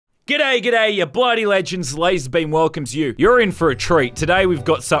G'day, g'day, you bloody legends. LazarBeam welcomes you. You're in for a treat. Today we've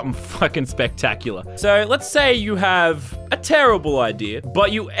got something fucking spectacular. So let's say you have a terrible idea,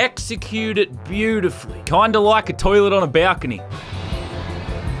 but you execute it beautifully. Kinda like a toilet on a balcony.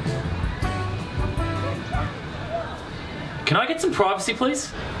 Can I get some privacy,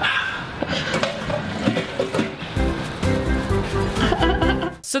 please?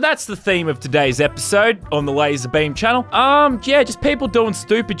 So that's the theme of today's episode on the LazarBeam channel. Yeah, just people doing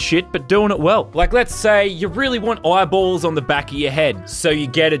stupid shit, but doing it well. Like, let's say you really want eyeballs on the back of your head, so you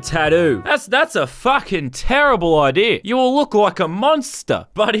get a tattoo. That's a fucking terrible idea. You will look like a monster.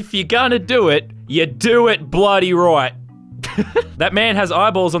 But if you're gonna do it, you do it bloody right. That man has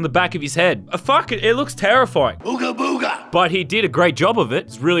eyeballs on the back of his head. Fuck it looks terrifying. Booga booga. But he did a great job of it.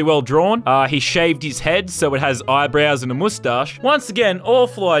 It's really well drawn. He shaved his head so it has eyebrows and a mustache. Once again,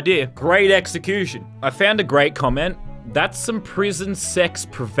 awful idea. Great execution. I found a great comment. That's some prison sex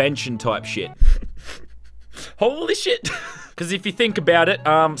prevention type shit. Holy shit. Because if you think about it,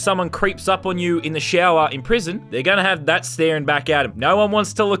 someone creeps up on you in the shower in prison, they're gonna have that staring back at them. No one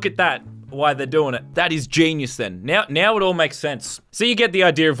wants to look at that. Why they're doing it. That is genius then. Now it all makes sense. So you get the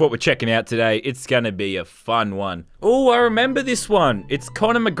idea of what we're checking out today. It's gonna be a fun one. Oh, I remember this one. It's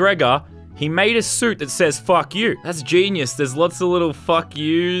Conor McGregor. He made a suit that says fuck you. That's genius. There's lots of little fuck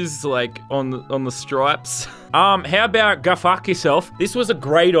yous like on the stripes. How about go fuck yourself? This was a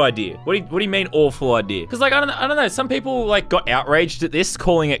great idea. What do you mean awful idea? Because like, I don't know, some people like got outraged at this,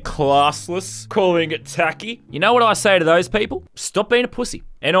 calling it classless, calling it tacky. You know what I say to those people? Stop being a pussy.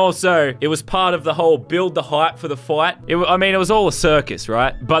 And also, it was part of the whole build the hype for the fight. I mean, it was all a circus,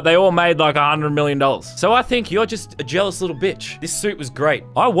 right? But they all made like $100 million. So I think you're just a jealous little bitch. This suit was great.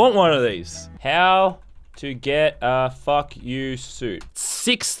 I want one of these. How to get a fuck you suit?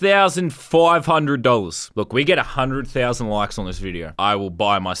 $6,500. Look, we get 100,000 likes on this video. I will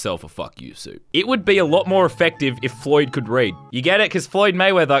buy myself a fuck you suit. It would be a lot more effective if Floyd could read. You get it? Because Floyd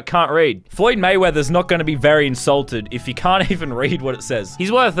Mayweather can't read. Floyd Mayweather's not going to be very insulted if he can't even read what it says.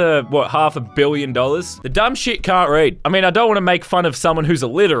 He's worth, what, $500 million? The dumb shit can't read. I mean, I don't want to make fun of someone who's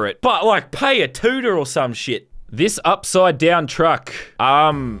illiterate, but like, pay a tutor or some shit. This upside down truck.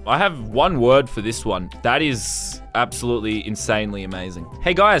 I have one word for this one. That is absolutely insanely amazing.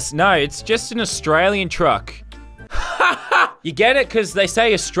 Hey guys, no, it's just an Australian truck. You get it? Because they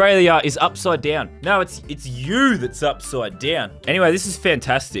say Australia is upside down. No, it's you that's upside down. Anyway, this is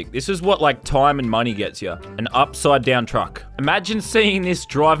fantastic. This is what like time and money gets you. An upside down truck. Imagine seeing this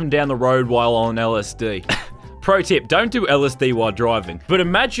driving down the road while on LSD. Pro tip, don't do LSD while driving. But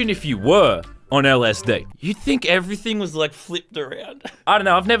imagine if you were on LSD. You'd think everything was like flipped around. I don't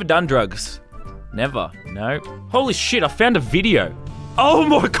know, I've never done drugs. Never, no. Holy shit, I found a video. Oh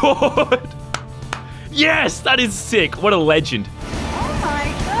my God. Yes, that is sick. What a legend. Oh my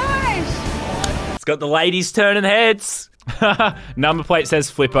gosh. It's got the ladies turning heads. Number plate says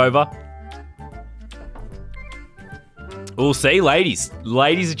flip over. We'll see, ladies.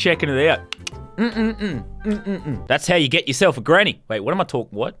 Ladies are checking it out. That's how you get yourself a granny. Wait, what am I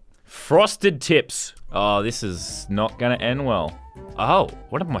talking, what? Frosted tips. Oh, this is not gonna end well. Oh,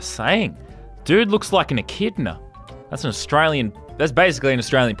 what am I saying? Dude looks like an echidna. That's basically an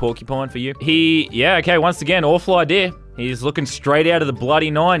Australian porcupine for you. Yeah, okay, once again, awful idea. He's looking straight out of the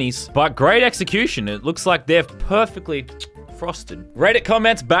bloody 90s, but great execution. It looks like they're perfectly frosted. Reddit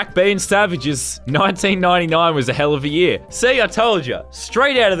comments back being savages. 1999 was a hell of a year. See, I told you.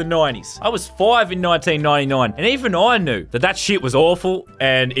 Straight out of the 90s. I was 5 in 1999, and even I knew that shit was awful,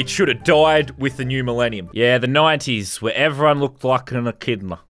 and it should have died with the new millennium. Yeah, the 90s, where everyone looked like an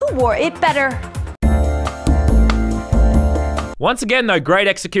echidna. Who wore it better? Once again, though, great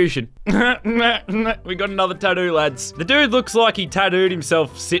execution. We got another tattoo, lads. The dude looks like he tattooed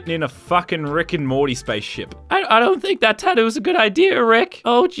himself sitting in a fucking Rick and Morty spaceship. I don't think that tattoo was a good idea, Rick.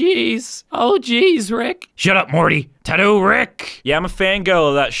 Oh, jeez. Oh, jeez, Rick. Shut up, Morty. Tattoo Rick. Yeah, I'm a fangirl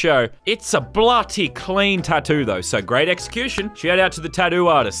of that show. It's a bloody clean tattoo, though, so great execution. Shout out to the tattoo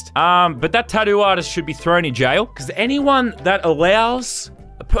artist. But that tattoo artist should be thrown in jail, because anyone that allows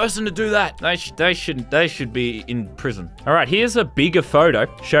a person to do that, they should be in prison. All right, here's a bigger photo.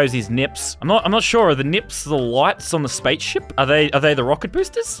 Shows his nips. I'm not sure. Are the nips the lights on the spaceship? Are they the rocket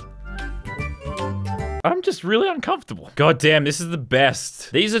boosters? I'm just really uncomfortable. God damn, this is the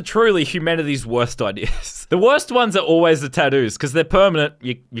best. These are truly humanity's worst ideas. The worst ones are always the tattoos, because they're permanent.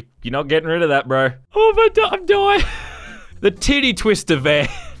 You're not getting rid of that, bro. Oh, I'm dying. The titty twister van.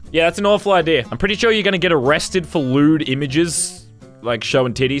 Yeah, that's an awful idea. I'm pretty sure you're gonna get arrested for lewd images like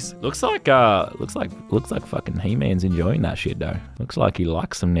showing titties. Looks like fucking He-Man's enjoying that shit though. Looks like he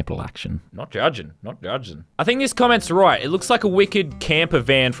likes some nipple action. Not judging, not judging. I think this comment's right. It looks like a wicked camper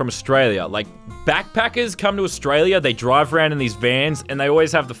van from Australia. Like backpackers come to Australia, they drive around in these vans and they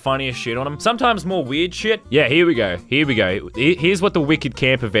always have the funniest shit on them. Sometimes more weird shit. Yeah, here we go. Here we go. Here's what the wicked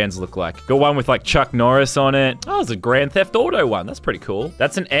camper vans look like. Got one with like Chuck Norris on it. Oh, it's a Grand Theft Auto one. That's pretty cool.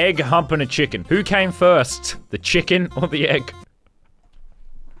 That's an egg humping a chicken. Who came first? The chicken or the egg?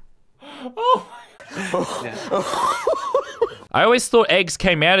 Oh. I always thought eggs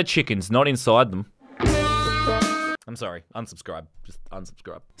came out of chickens, not inside them. I'm sorry, unsubscribe, just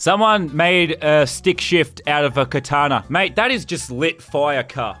unsubscribe. Someone made a stick shift out of a katana. Mate, that is just lit fire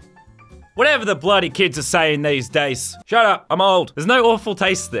car. Whatever the bloody kids are saying these days. Shut up, I'm old. There's no awful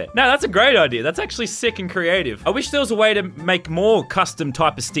taste there. No, that's a great idea. That's actually sick and creative. I wish there was a way to make more custom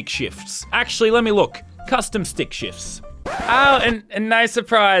type of stick shifts. Actually, let me look. Custom stick shifts. Oh, and no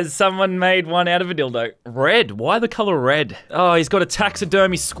surprise, someone made one out of a dildo. Red, why the color red? Oh, he's got a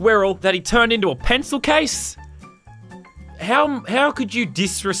taxidermy squirrel that he turned into a pencil case? How could you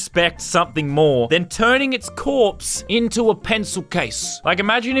disrespect something more than turning its corpse into a pencil case? Like,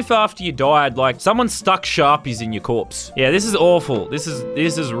 imagine if after you died, like, someone stuck Sharpies in your corpse. Yeah, this is awful. This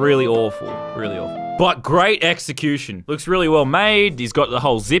is really awful. Really awful. But great execution. Looks really well made. He's got the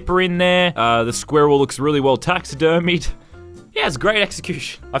whole zipper in there. The squirrel looks really well taxidermied. Yeah, it's great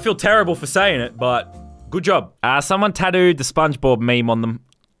execution. I feel terrible for saying it, but good job. Someone tattooed the SpongeBob meme on them.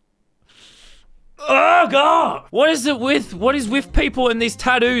 Oh god! What is with people and these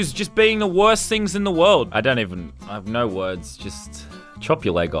tattoos just being the worst things in the world? I have no words, just chop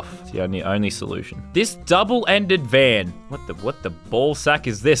your leg off. It's the only solution. This double-ended van. What the ball sack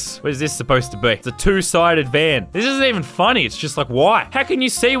is this? What is this supposed to be? It's a two-sided van. This isn't even funny, it's just like, why? How can you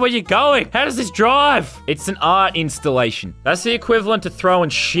see where you're going? How does this drive? It's an art installation. That's the equivalent to throwing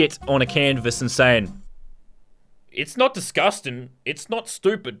shit on a canvas and saying, it's not disgusting, it's not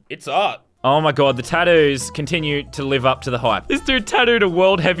stupid, it's art. Oh my god, the tattoos continue to live up to the hype. This dude tattooed a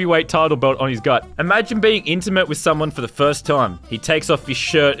world heavyweight title belt on his gut. Imagine being intimate with someone for the first time. He takes off his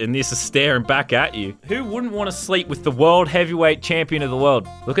shirt and this is staring back at you. Who wouldn't want to sleep with the world heavyweight champion of the world?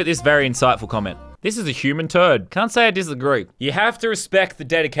 Look at this very insightful comment. This is a human turd. Can't say I disagree. You have to respect the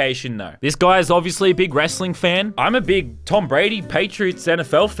dedication though. This guy is obviously a big wrestling fan. I'm a big Tom Brady, Patriots,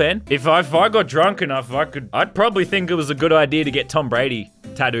 NFL fan. If I got drunk enough, I'd probably think it was a good idea to get Tom Brady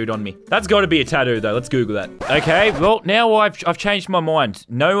tattooed on me. That's got to be a tattoo though. Let's Google that. Okay, well now I've changed my mind.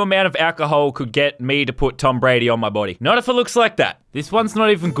 No amount of alcohol could get me to put Tom Brady on my body. Not if it looks like that. This one's not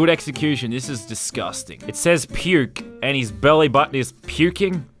even good execution. This is disgusting. It says puke and his belly button is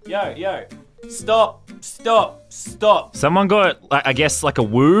puking. Yo. Stop. Someone got, I guess, like a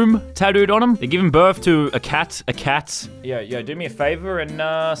womb tattooed on him. They're giving birth to a cat. Yo, do me a favor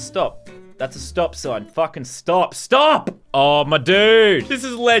and stop. That's a stop sign. Fucking stop. Oh, my dude. This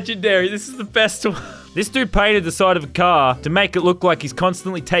is legendary. This is the best one. This dude painted the side of a car to make it look like he's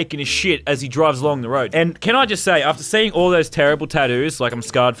constantly taking his shit as he drives along the road. And can I just say, after seeing all those terrible tattoos, like I'm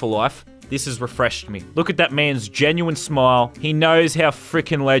scarred for life, this has refreshed me. Look at that man's genuine smile. He knows how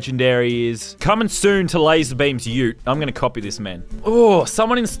freaking legendary he is. Coming soon to LazarBeam's ute. I'm gonna copy this man. Oh,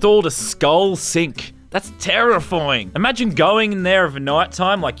 someone installed a skull sink. That's terrifying. Imagine going in there of a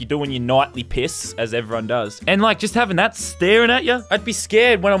nighttime, like you're doing your nightly piss, as everyone does, and like just having that staring at you. I'd be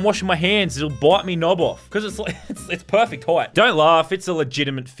scared when I'm washing my hands, it'll bite me knob off. Because it's like, it's perfect height. Don't laugh, it's a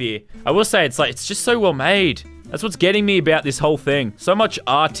legitimate fear. I will say, it's just so well made. That's what's getting me about this whole thing. So much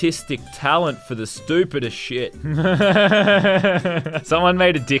artistic talent for the stupidest shit. Someone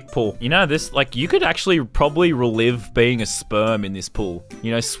made a dick pool. You know, this, like, you could actually probably relive being a sperm in this pool.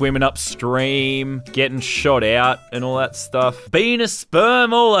 You know, swimming upstream, getting shot out and all that stuff. Being a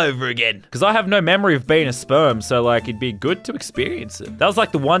sperm all over again. Because I have no memory of being a sperm, so like, it'd be good to experience it. That was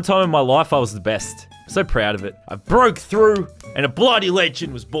like the one time in my life I was the best. I'm so proud of it. I broke through and a bloody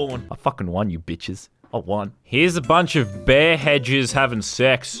legend was born. I fucking won, you bitches. I won. Here's a bunch of bear hedges having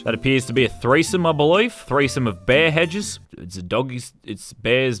sex. That appears to be a threesome, I believe. Threesome of bear hedges. It's a doggies, it's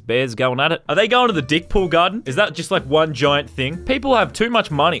bears going at it. Are they going to the dick pool garden? Is that just like one giant thing? People have too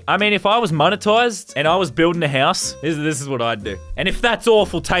much money. I mean, if I was monetized and I was building a house, this is what I'd do. And if that's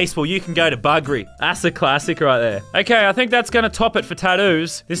awful tasteful, you can go to Buggery. That's a classic right there. Okay, I think that's gonna top it for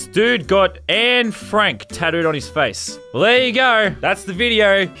tattoos. This dude got Anne Frank tattooed on his face. Well, there you go. That's the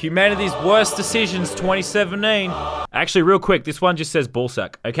video. Humanities' worst decisions 2017. Actually, real quick, this one just says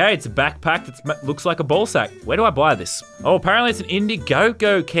ballsack. Okay, it's a backpack that looks like a ballsack. Where do I buy this? Oh, apparently it's an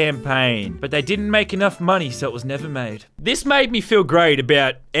Indiegogo campaign, but they didn't make enough money, so it was never made. This made me feel great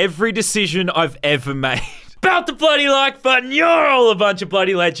about every decision I've ever made. belt the bloody like button. You're all a bunch of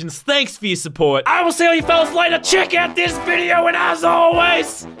bloody legends. Thanks for your support. I will see all you fellas later. Check out this video, and as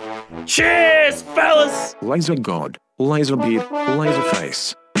always, cheers, fellas. Laser God, Laser Beard, Laser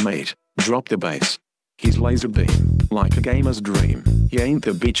Face. Mate, drop the bass. He's LazarBeam, like a gamer's dream. He ain't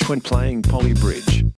the bitch when playing Poly Bridge.